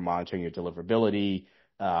promotions, we're monitoring your deliverability,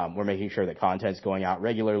 we're making sure that content's going out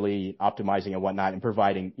regularly, optimizing and whatnot, and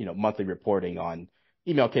providing, monthly reporting on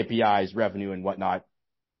email KPIs, revenue and whatnot.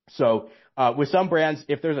 So with some brands,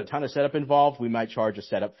 if there's a ton of setup involved, we might charge a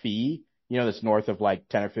setup fee, that's north of like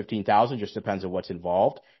 10 or 15,000, just depends on what's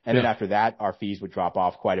involved. And then after that, our fees would drop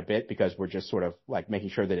off quite a bit because we're just sort of like making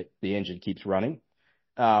sure that the engine keeps running.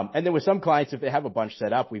 And then with some clients, if they have a bunch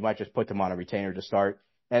set up, we might just put them on a retainer to start.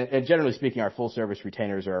 And generally speaking, our full service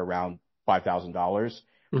retainers are around $5,000.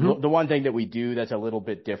 The one thing that we do that's a little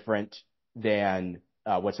bit different than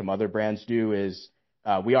what some other brands do is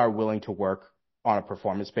we are willing to work on a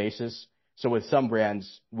performance basis. So with some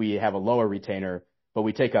brands, we have a lower retainer, but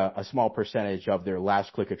we take a small percentage of their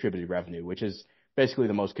last click attributed revenue, which is basically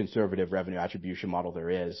the most conservative revenue attribution model there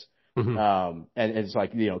is. And it's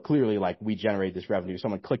like, clearly like we generate this revenue.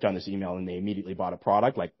 Someone clicked on this email and they immediately bought a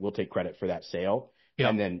product. Like we'll take credit for that sale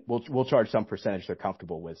and then we'll charge some percentage they're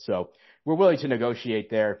comfortable with. So we're willing to negotiate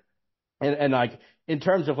there. And like in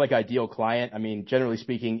terms of like ideal client, I mean, generally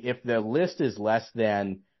speaking, if the list is less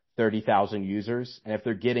than 30,000 users, and if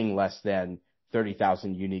they're getting less than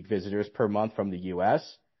 30,000 unique visitors per month from the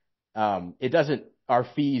US, our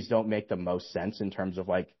fees don't make the most sense in terms of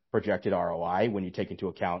like projected ROI when you take into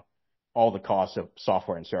account all the costs of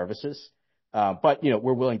software and services. But,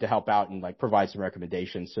 we're willing to help out and like provide some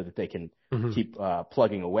recommendations so that they can keep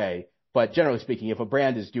plugging away. But generally speaking, if a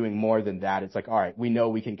brand is doing more than that, it's like, all right, we know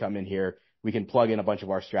we can come in here. We can plug in a bunch of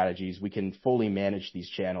our strategies. We can fully manage these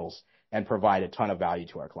channels and provide a ton of value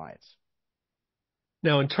to our clients.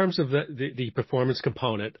 Now, in terms of the performance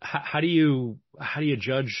component, how do you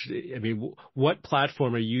judge? I mean, what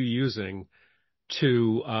platform are you using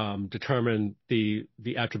to determine the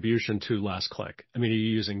attribution to last click? I mean, are you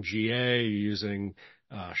using GA? Are you using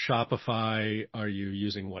Shopify? Are you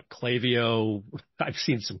using Klaviyo? I've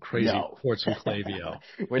seen some crazy reports from Klaviyo.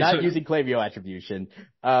 We're not using Klaviyo attribution.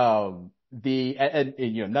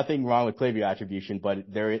 Nothing wrong with Klaviyo attribution,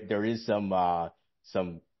 but there is some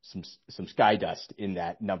sky dust in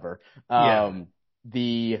that number.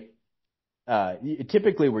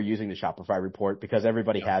 Typically we're using the Shopify report because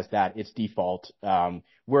everybody has that. It's default.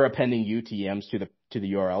 We're appending UTMs to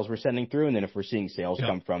the URLs we're sending through. And then if we're seeing sales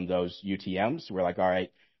come from those UTMs, we're like, all right,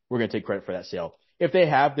 we're going to take credit for that sale. If they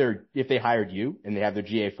hired you and they have their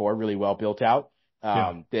GA4 really well built out,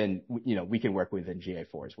 then, we can work within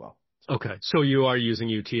GA4 as well. Okay. So you are using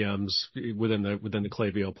UTMs within the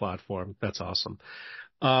Klaviyo platform. That's awesome.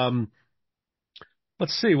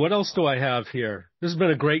 Let's see. What else do I have here? This has been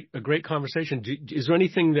a great conversation. Is there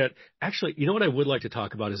anything that actually, what I would like to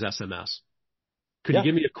talk about is SMS. Could you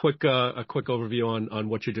give me a quick overview on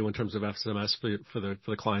what you do in terms of SMS for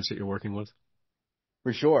the clients that you're working with?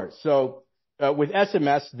 For sure. So with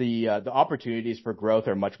SMS, the opportunities for growth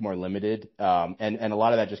are much more limited, and a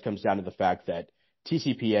lot of that just comes down to the fact that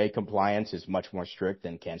TCPA compliance is much more strict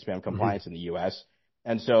than CAN-SPAM compliance in the US,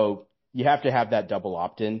 and so you have to have that double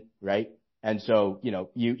opt-in, right? And so,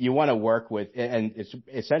 you want to work with, and it's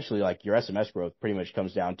essentially like your SMS growth pretty much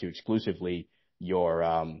comes down to exclusively your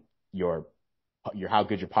how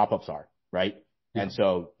good your pop-ups are, right? Yeah. And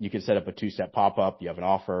so you can set up a 2-step pop-up. You have an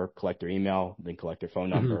offer, collect their email, then collect their phone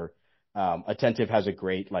number. Attentive has a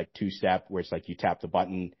great like 2-step where it's like you tap the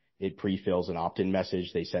button, it pre-fills an opt-in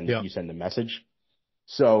message. You send the message.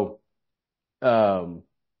 So, with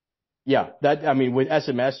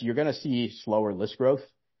SMS, you're going to see slower list growth.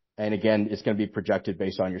 And again, it's going to be projected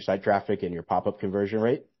based on your site traffic and your pop-up conversion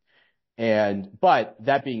rate. But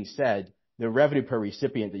that being said, the revenue per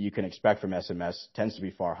recipient that you can expect from SMS tends to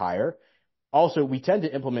be far higher. Also, we tend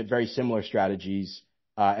to implement very similar strategies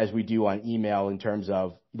as we do on email in terms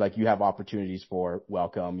of like you have opportunities for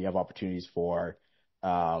welcome, you have opportunities for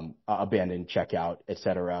abandoned checkout, et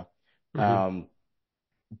cetera.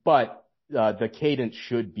 But the cadence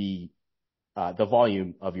should be the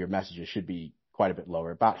volume of your messages should be quite a bit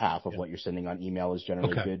lower. About half of what you're sending on email is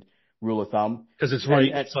generally a good rule of thumb. Because it's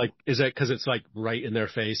right. Is that because it's like right in their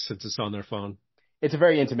face since it's on their phone? It's a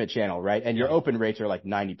very intimate channel, right? And your open rates are like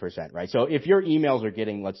 90%, right? So if your emails are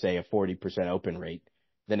getting, let's say, a 40% open rate,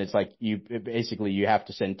 then it's like you have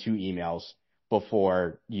to send 2 emails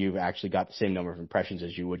before you've actually got the same number of impressions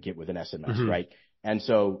as you would get with an SMS, right? And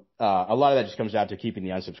so a lot of that just comes down to keeping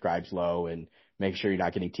the unsubscribes low and making sure you're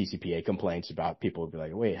not getting TCPA complaints about people who be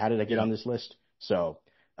like, wait, how did I get on this list? So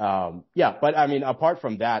yeah, but I mean, apart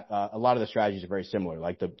from that, a lot of the strategies are very similar,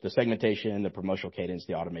 like the segmentation, the promotional cadence,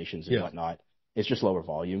 the automations and whatnot. It's just lower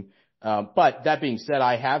volume. But that being said,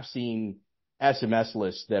 I have seen SMS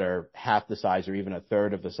lists that are half the size or even a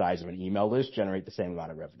third of the size of an email list generate the same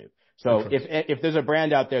amount of revenue. So if there's a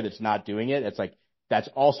brand out there that's not doing it, it's like, that's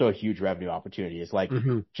also a huge revenue opportunity. It's like,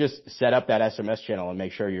 just set up that SMS channel and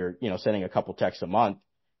make sure you're, sending a couple texts a month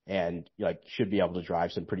and should be able to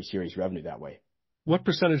drive some pretty serious revenue that way. What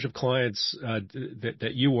percentage of clients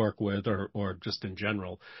that you work with or just in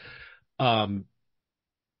general, are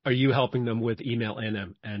you helping them with email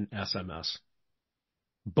and SMS?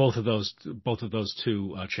 Both of those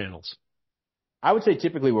two channels. I would say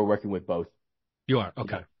typically we're working with both. You are?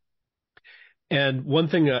 Okay. Yeah. And one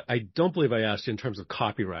thing I don't believe I asked you in terms of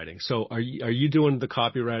copywriting. So are you doing the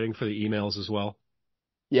copywriting for the emails as well?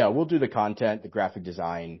 Yeah, we'll do the content, the graphic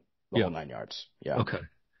design, the whole 9 yards. Yeah. Okay.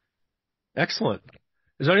 Excellent.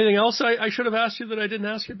 Is there anything else I should have asked you that I didn't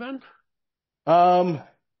ask you, Ben?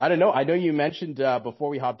 I don't know. I know you mentioned before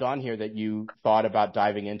we hopped on here that you thought about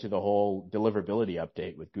diving into the whole deliverability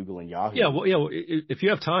update with Google and Yahoo. Yeah, well, if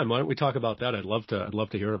you have time, why don't we talk about that? I'd love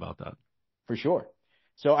to hear about that. For sure.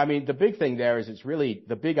 So, I mean, the big thing there is it's really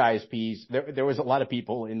the big ISPs. There was a lot of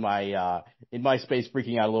people in my space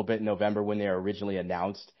freaking out a little bit in November when they were originally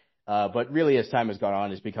announced. But really, as time has gone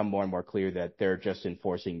on, it's become more and more clear that they're just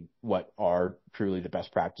enforcing what are truly the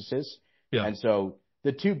best practices. Yeah. And so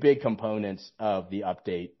the two big components of the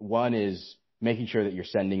update, one is making sure that your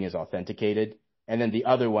sending is authenticated. And then the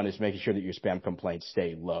other one is making sure that your spam complaints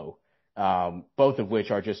stay low. Both of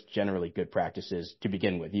which are just generally good practices to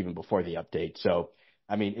begin with, even before the update. So,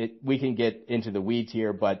 I mean, we can get into the weeds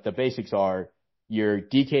here, but the basics are your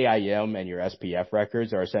DKIM and your SPF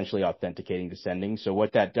records are essentially authenticating the sending. So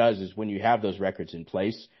what that does is when you have those records in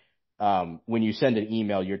place, when you send an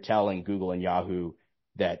email, you're telling Google and Yahoo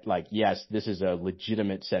that, yes, this is a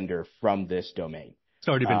legitimate sender from this domain. It's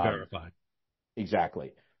already been verified.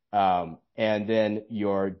 Exactly. And then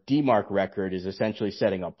your DMARC record is essentially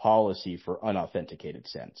setting a policy for unauthenticated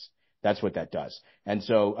sends. That's what that does. And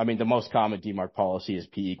so, I mean, the most common DMARC policy is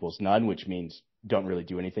P equals none, which means don't really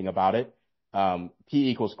do anything about it. P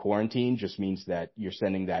equals quarantine just means that you're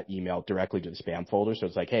sending that email directly to the spam folder. So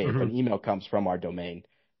it's like, hey, if an email comes from our domain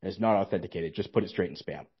and is not authenticated, just put it straight in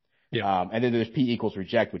spam. Yeah. And then there's P equals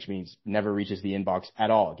reject, which means never reaches the inbox at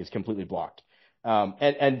all. It gets completely blocked.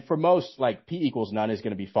 And for most, P equals none is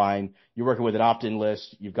going to be fine. You're working with an opt-in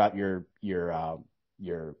list. You've got your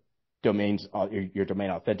domains, your domain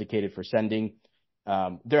authenticated for sending.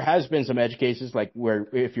 There has been some edge cases where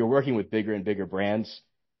if you're working with bigger and bigger brands,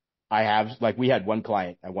 we had one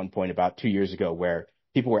client at one point about 2 years ago where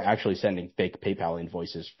people were actually sending fake PayPal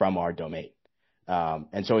invoices from our domain.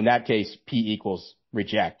 And so in that case, P equals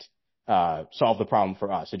reject, solved the problem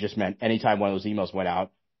for us. It just meant anytime one of those emails went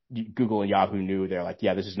out, Google and Yahoo knew they're like,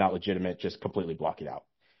 yeah, this is not legitimate. Just completely block it out.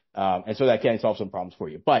 And so that can solve some problems for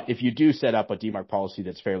you. But if you do set up a DMARC policy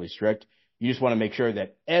that's fairly strict, you just want to make sure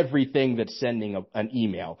that everything that's sending an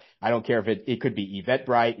email, I don't care if it could be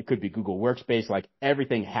Eventbrite, it could be Google Workspace,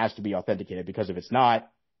 everything has to be authenticated, because if it's not,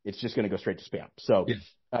 it's just going to go straight to spam. So, yes.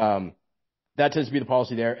 That tends to be the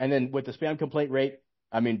policy there. And then with the spam complaint rate,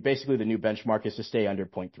 I mean, basically the new benchmark is to stay under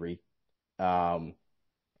 0.3.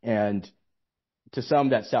 And to some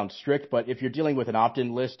that sounds strict, but if you're dealing with an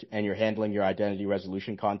opt-in list and you're handling your identity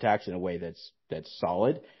resolution contacts in a way that's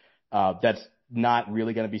solid, that's not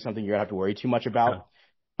really going to be something you're going to have to worry too much about. No.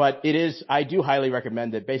 But I do highly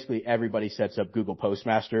recommend that basically everybody sets up Google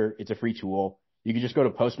Postmaster. It's a free tool. You can just go to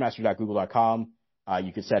postmaster.google.com.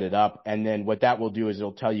 You can set it up. And then what that will do is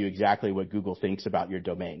it'll tell you exactly what Google thinks about your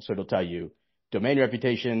domain. So it'll tell you domain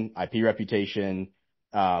reputation, IP reputation.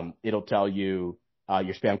 It'll tell you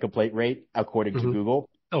your spam complaint rate according to Google.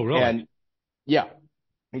 Oh, really? And yeah,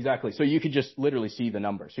 exactly. So you could just literally see the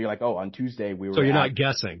number. So you're like, oh, on Tuesday we were. So you're not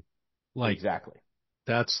guessing. Exactly.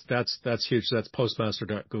 That's huge. That's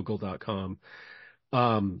postmaster.google.com.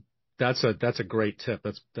 That's a great tip.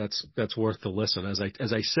 That's worth the listen.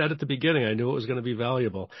 As I said at the beginning, I knew it was going to be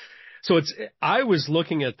valuable. So I was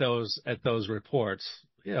looking at those reports,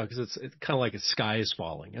 because it's kind of like the sky is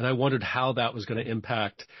falling, and I wondered how that was going to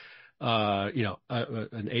impact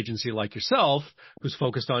an agency like yourself who's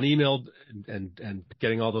focused on email and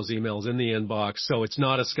getting all those emails in the inbox. So it's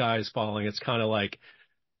not a sky is falling. It's kind of like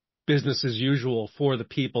business as usual for the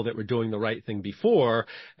people that were doing the right thing before,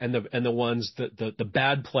 and the ones that the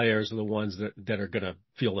bad players are the ones that are going to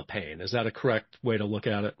feel the pain. Is that a correct way to look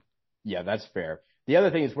at it? Yeah, that's fair. The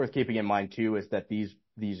other thing that's worth keeping in mind too is that these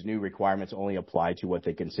new requirements only apply to what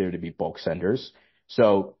they consider to be bulk senders.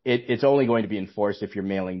 So it's only going to be enforced if you're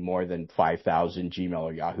mailing more than 5,000 Gmail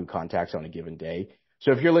or Yahoo contacts on a given day.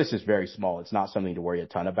 So if your list is very small, it's not something to worry a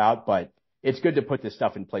ton about, but it's good to put this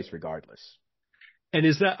stuff in place regardless. And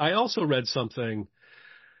is that, I also read something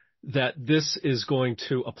that this is going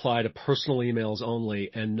to apply to personal emails only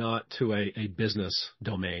and not to a business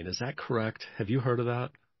domain. Is that correct? Have you heard of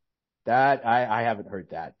that? That I haven't heard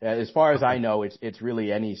that. As far as Okay. I know, it's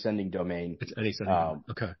really any sending domain. It's any sending domain.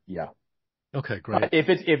 Okay. Yeah. Okay, great. If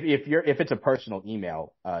it's a personal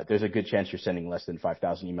email, there's a good chance you're sending less than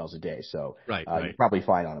 5,000 emails a day. So Right. you're probably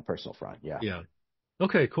fine on a personal front. Yeah. Yeah.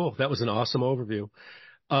 Okay, cool. That was an awesome overview.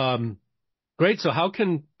 Great. So how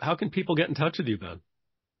can people get in touch with you, Ben?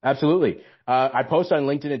 Absolutely. I post on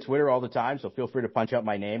LinkedIn and Twitter all the time, so feel free to punch out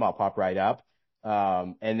my name. I'll pop right up.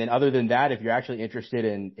 And then other than that, if you're actually interested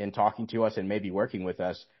in talking to us and maybe working with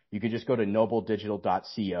us, you can just go to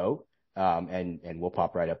nobledigital.co, and we'll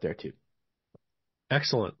pop right up there too.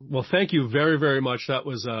 Excellent. Well, thank you very, very much. That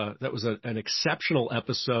was an exceptional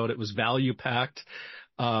episode. It was value packed.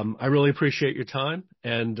 I really appreciate your time,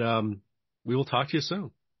 and we will talk to you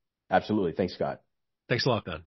soon. Absolutely. Thanks, Scott. Thanks a lot, Ben.